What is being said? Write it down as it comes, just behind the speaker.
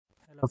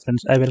Hello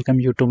friends, I welcome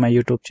you to my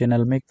YouTube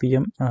channel Make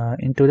PM.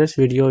 In today's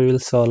video, we will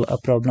solve a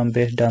problem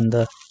based on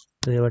the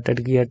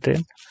reverted gear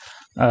train.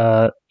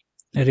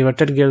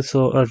 Reverted gear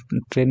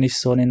train is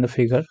shown in the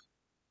figure.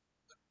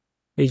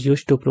 Is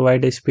used to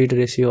provide a speed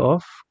ratio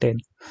of 10.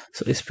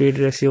 So speed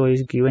ratio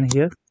is given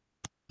here.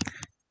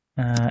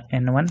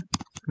 N1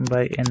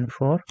 by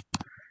N4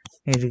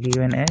 is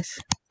given as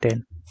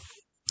 10.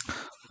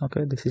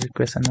 Okay, this is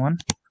equation 1.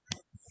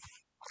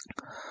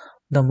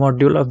 The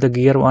module of the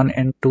gear 1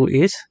 and 2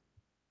 is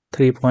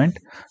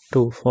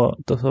 3.2.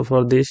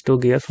 For these two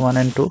gears 1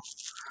 and 2,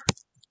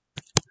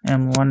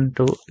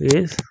 M12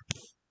 is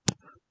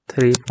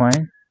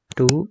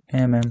 3.2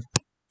 mm,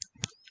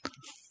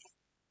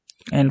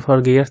 and for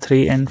gear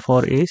 3 and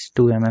 4 is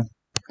 2 mm.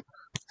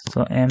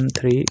 So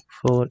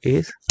M34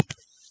 is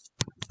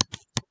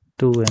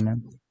 2 mm,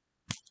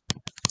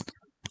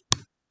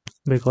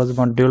 because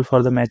module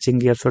for the matching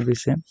gear should be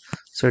same.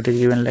 So it is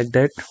given like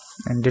that.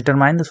 And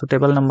determine the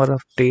suitable number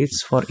of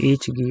teeth for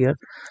each gear.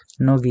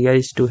 No gear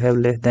is to have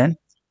less than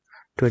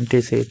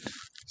 20 teeth.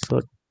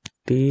 So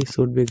T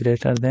should be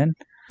greater than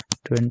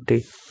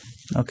 20.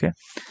 Okay.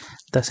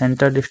 The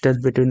center distance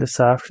between the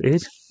shafts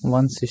is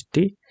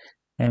 160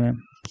 mm.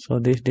 So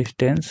this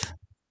distance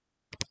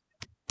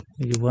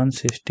is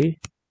 160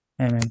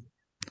 mm.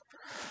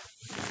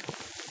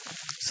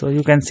 So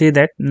you can see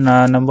that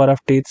number of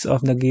teeth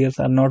of the gears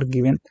are not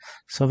given.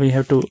 So we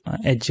have to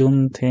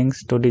assume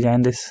things to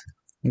design this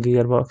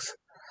gearbox.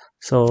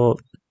 So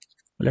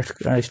let's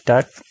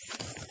start.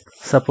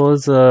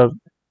 Suppose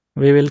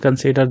we will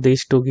consider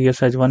these two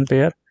gears as one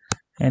pair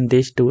and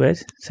these two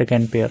as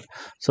second pair.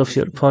 So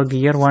for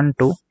gear 1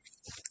 2,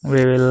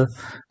 we will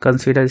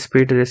consider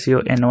speed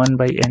ratio N1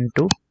 by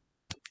N2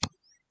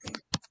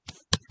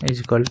 is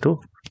equal to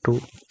 2,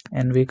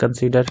 and we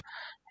consider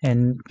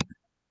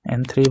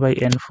N3 by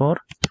N4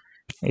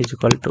 is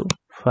equal to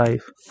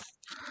 5,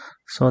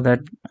 so that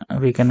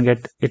we can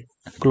get it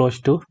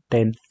close to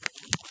 10.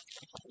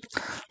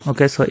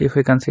 Okay, so if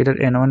we consider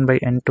N1 by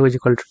N2 is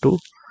equal to 2,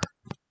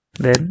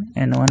 then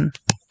N1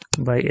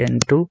 by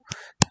N2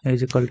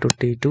 is equal to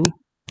T2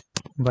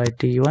 by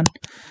T1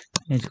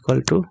 is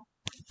equal to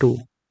 2,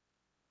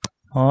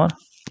 or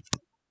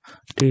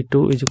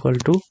T2 is equal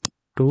to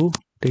 2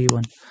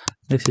 T1.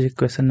 This is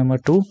equation number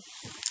 2.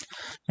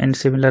 And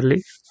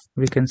similarly,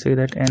 we can see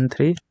that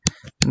N3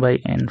 by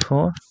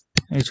N4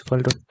 is equal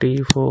to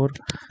T4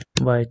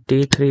 by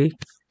T3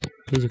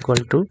 is equal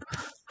to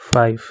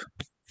 5.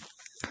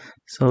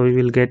 So we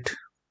will get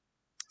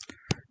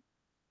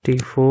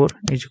T4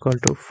 is equal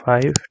to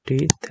 5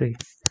 T3.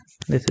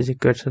 This is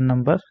equation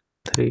number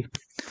 3.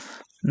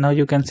 Now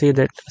you can see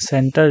that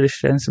center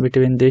distance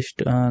between these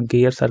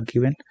gears are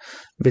given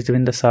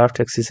between the shaft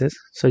axes.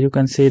 So you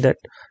can see that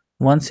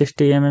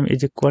 160 mm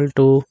is equal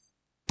to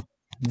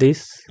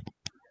this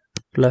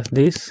plus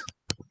this,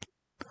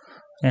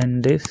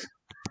 and this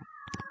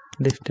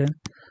distance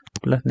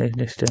plus this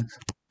distance.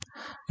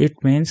 It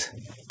means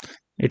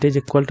it is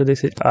equal to,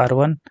 this is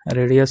R1,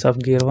 radius of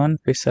gear 1,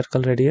 pitch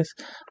circle radius,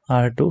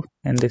 R2,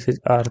 and this is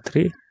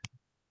R3,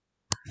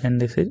 and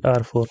this is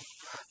R4.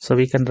 So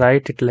we can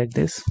write it like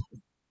this.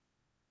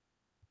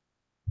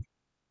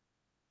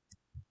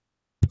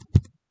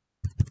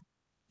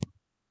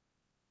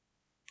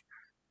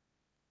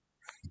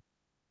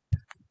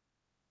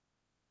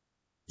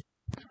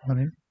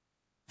 Sorry.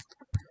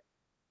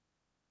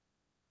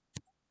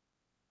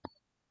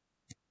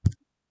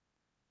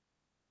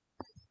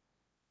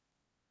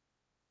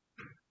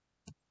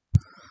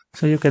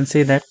 So you can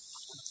see that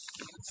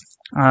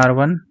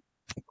R1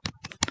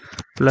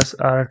 plus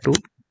R2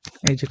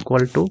 is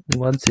equal to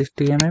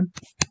 160 mm,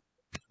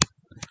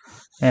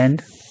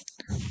 and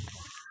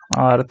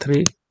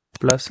R3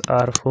 plus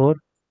R4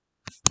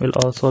 will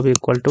also be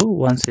equal to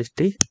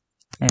 160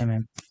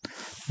 mm.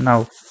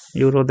 Now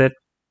you know that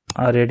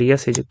our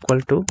radius is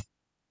equal to,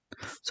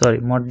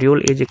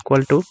 module is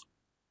equal to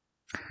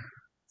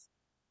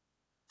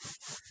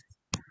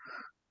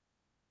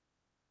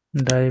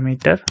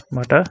diameter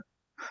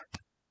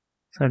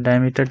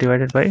diameter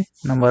divided by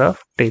number of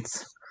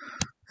teeth.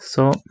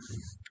 So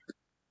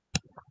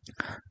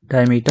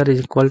diameter is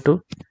equal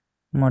to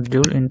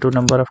module into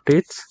number of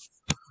teeth.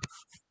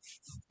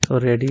 So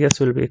radius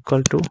will be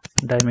equal to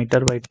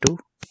diameter by 2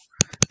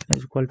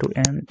 is equal to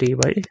mt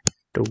by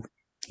 2.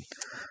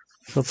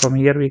 So from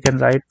here we can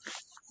write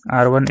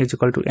R1 is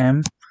equal to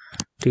m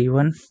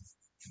T1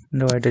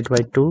 divided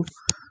by 2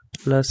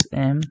 plus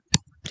m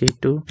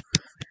T2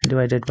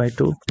 divided by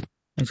 2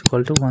 is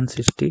equal to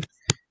 160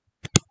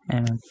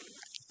 mm,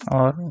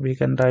 or we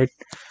can write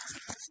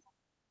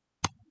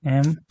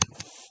m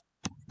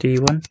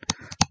T1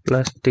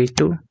 plus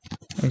T2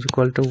 is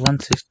equal to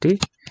 160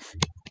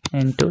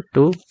 into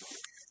 2.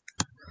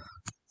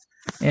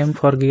 M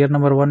for gear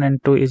number 1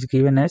 and 2 is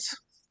given as,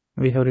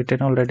 we have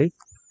written already,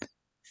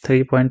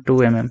 3.2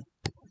 mm.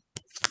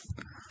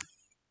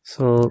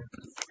 So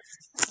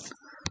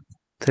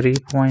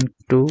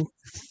 3.2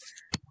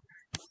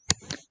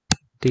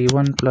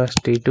 T1 plus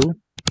T2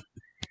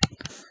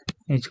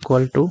 is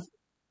equal to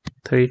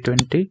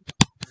 320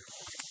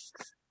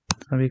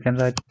 So we can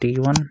write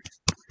T1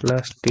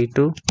 plus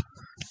T2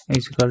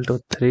 is equal to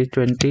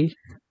 320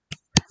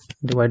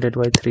 divided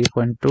by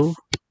 3.2,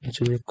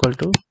 which is equal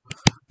to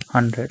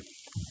 100.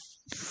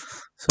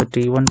 So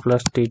T1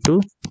 plus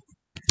T2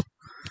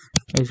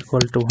 is equal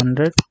to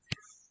 100.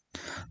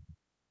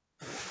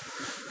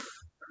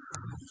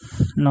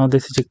 Now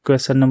this is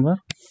equation number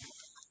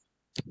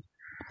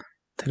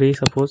 3,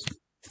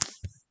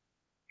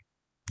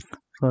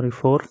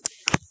 4.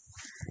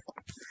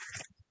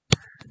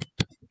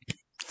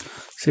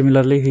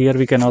 Similarly, here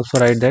we can also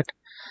write that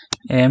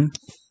m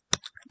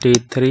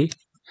T3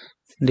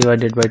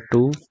 divided by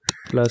 2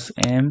 plus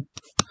m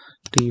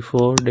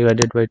T4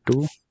 divided by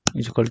 2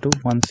 is equal to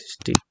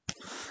 160.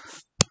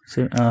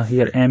 So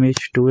here m is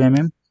 2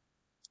 mm,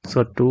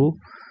 so 2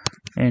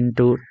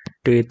 into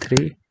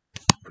T3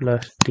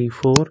 plus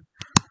T4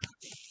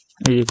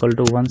 is equal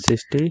to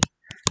 160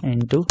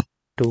 into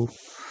 2.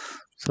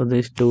 So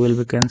this 2 will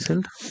be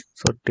cancelled.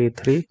 So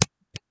T3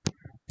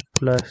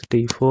 plus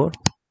T4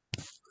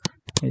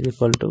 is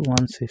equal to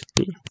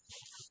 160.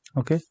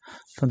 Okay,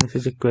 so this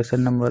is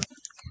equation number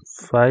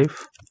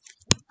 5.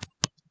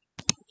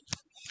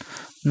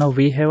 Now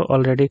we have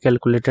already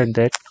calculated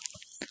that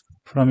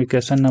from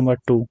equation number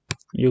 2.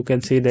 You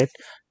can see that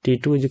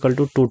T2 is equal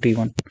to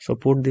 2T1. So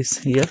put this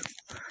here,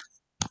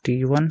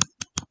 T1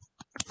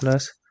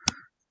 plus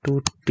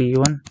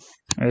 2T1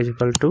 is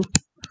equal to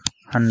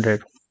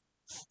 100.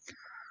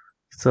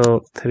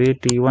 So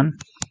 3T1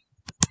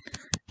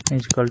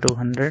 is equal to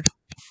 100.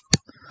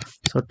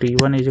 So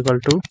T1 is equal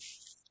to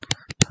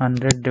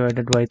 100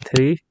 divided by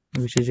 3,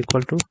 which is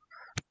equal to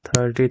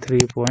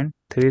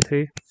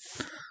 33.33.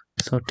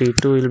 So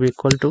T2 will be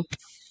equal to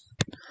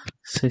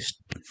 6.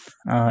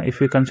 If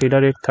we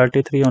consider it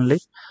 33 only,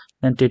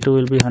 then T2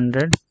 will be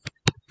 100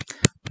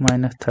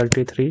 minus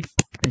 33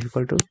 is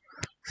equal to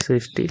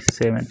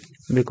 67,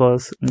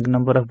 because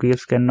number of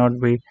gears cannot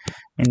be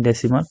in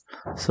decimal.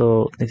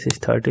 So this is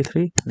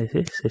 33, this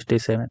is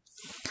 67.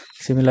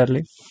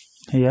 Similarly,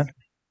 here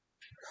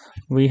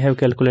we have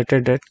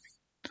calculated that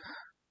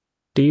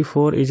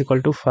T4 is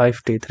equal to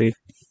 5T3.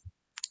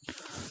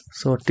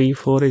 So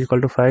T4 is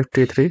equal to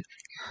 5T3.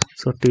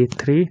 So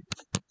T3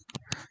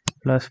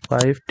 plus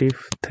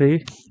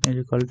 5T3 is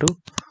equal to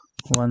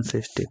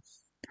 160.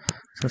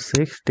 So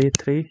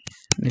 6T3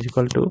 is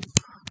equal to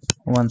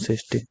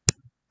 160.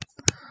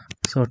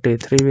 So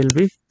T3 will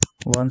be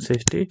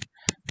 160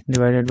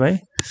 divided by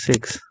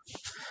 6,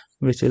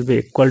 which will be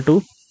equal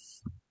to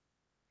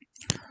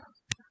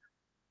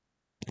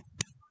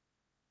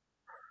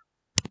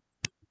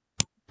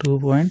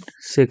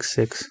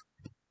 2.66.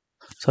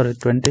 Sorry,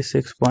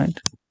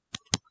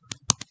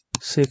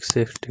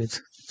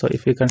 26.66. So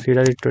if we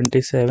consider it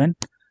 27,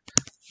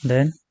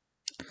 then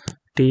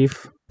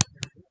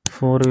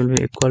T4 will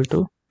be equal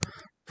to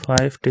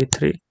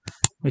 5T3,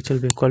 which will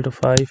be equal to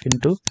 5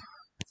 into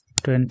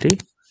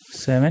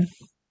 27.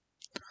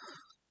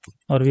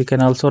 Or we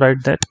can also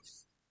write that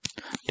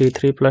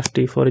T3 plus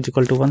T4 is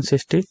equal to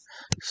 160.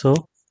 So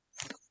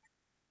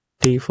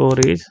T4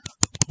 is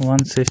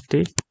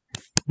 160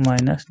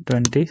 minus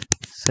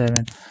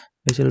 27,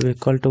 which will be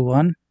equal to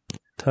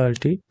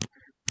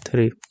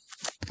 133.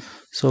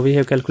 So we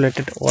have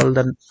calculated all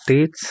the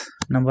teeth,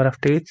 number of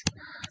teeth.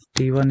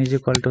 T1 is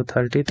equal to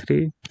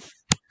 33,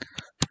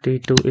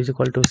 T2 is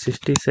equal to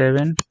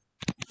 67,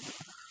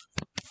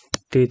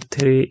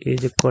 T3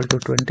 is equal to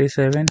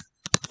 27,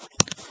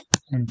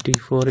 and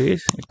T4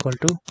 is equal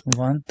to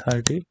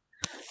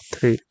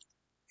 133.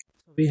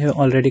 We have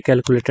already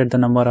calculated the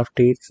number of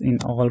teeth in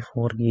all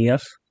 4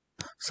 gears.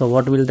 So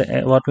what will be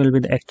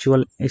the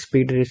actual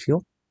speed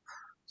ratio?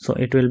 So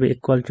it will be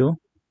equal to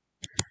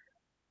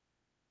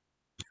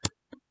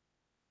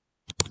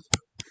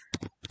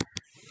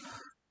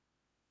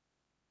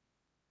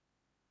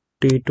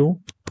T2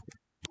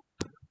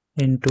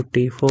 into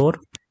T4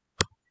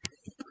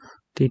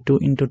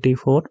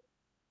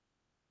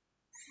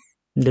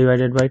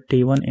 divided by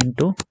T1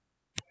 into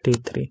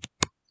T3,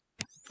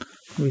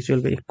 which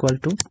will be equal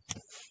to,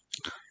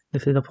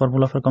 this is the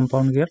formula for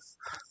compound gear.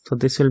 So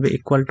this will be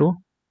equal to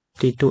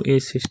T2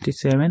 is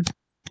 67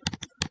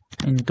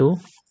 into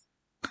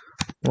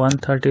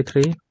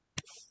 133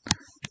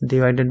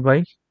 divided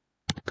by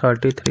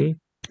 33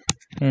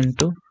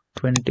 into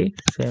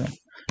 27,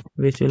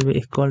 which will be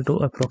equal to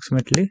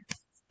approximately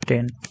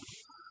 10.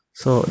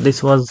 So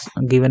this was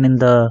given in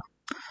the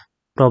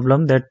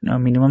problem that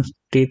minimum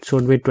teeth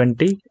should be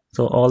 20.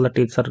 So all the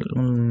teeth are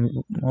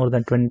more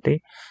than 20,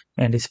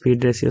 and the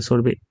speed ratio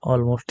should be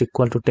almost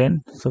equal to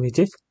 10. So which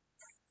is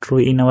true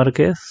in our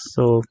case.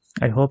 So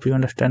I hope you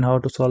understand how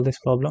to solve this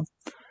problem,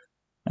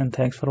 and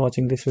thanks for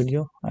watching this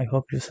video. I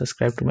hope you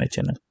subscribe to my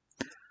channel.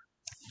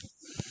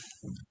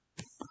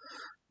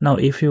 Now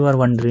if you are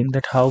wondering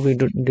that how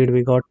did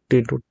we got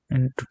T2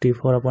 into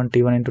T4 upon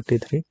T1 into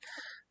T3,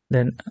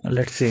 then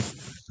let's see.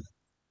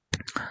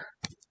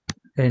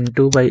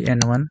 N2 by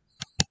N1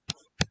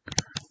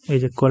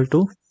 is equal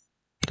to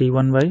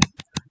T1 by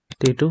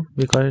T2,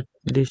 because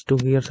these two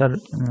gears are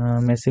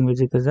messing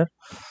with each other,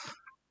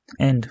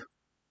 and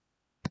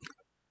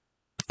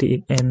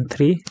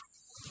N3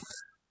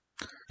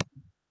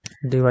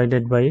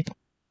 divided by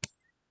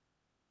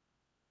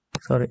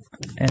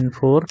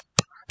n4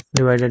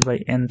 divided by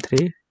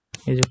n3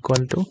 is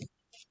equal to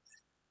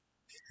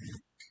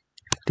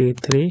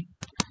t3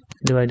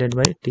 divided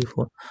by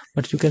t4.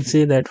 But you can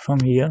see that from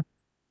here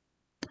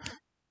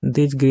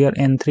these gear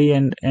n3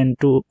 and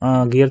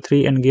n2 gear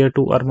 3 and gear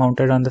 2 are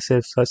mounted on the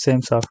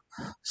same shaft.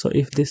 So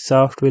if this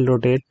shaft will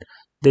rotate,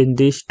 then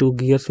these two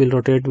gears will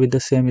rotate with the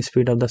same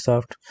speed of the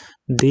shaft.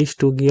 These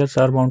two gears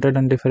are mounted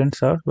on different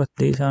shafts, but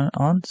these are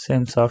on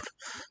same shaft,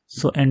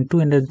 so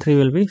n2 and n3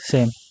 will be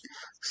same.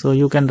 So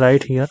you can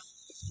write here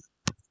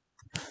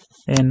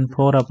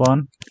n4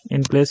 upon,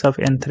 in place of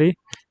n3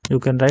 you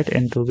can write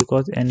n2,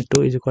 because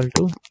n2 is equal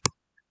to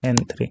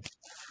n3.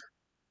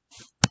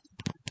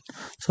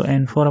 So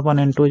n4 upon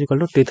n2 is equal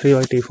to t3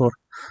 by t4.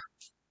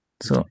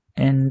 So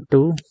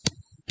n2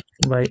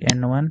 by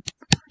n1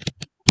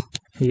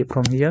 here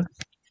from here,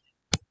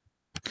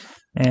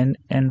 and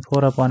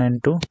n4 upon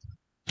n2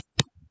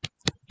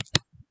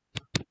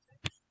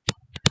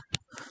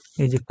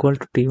 is equal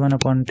to t1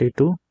 upon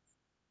t2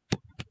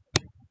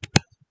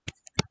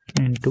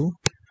 into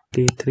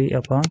t3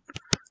 upon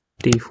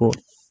t4.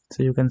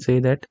 So you can say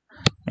that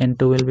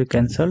n2 will be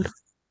cancelled,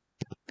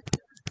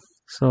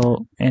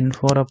 so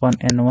n4 upon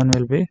n1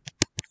 will be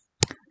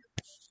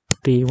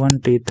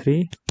t1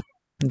 t3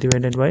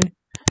 divided by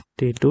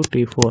t2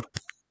 t4.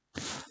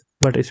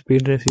 But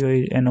speed ratio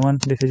is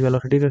n1, this is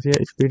velocity ratio,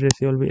 speed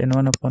ratio will be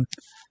n1 upon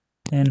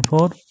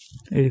n4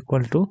 is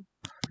equal to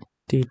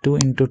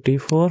t2 into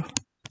t4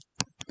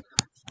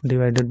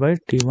 divided by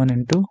t1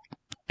 into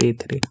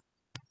t3.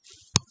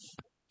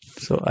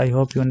 So I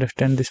hope you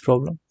understand this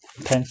problem.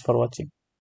 Thanks for watching.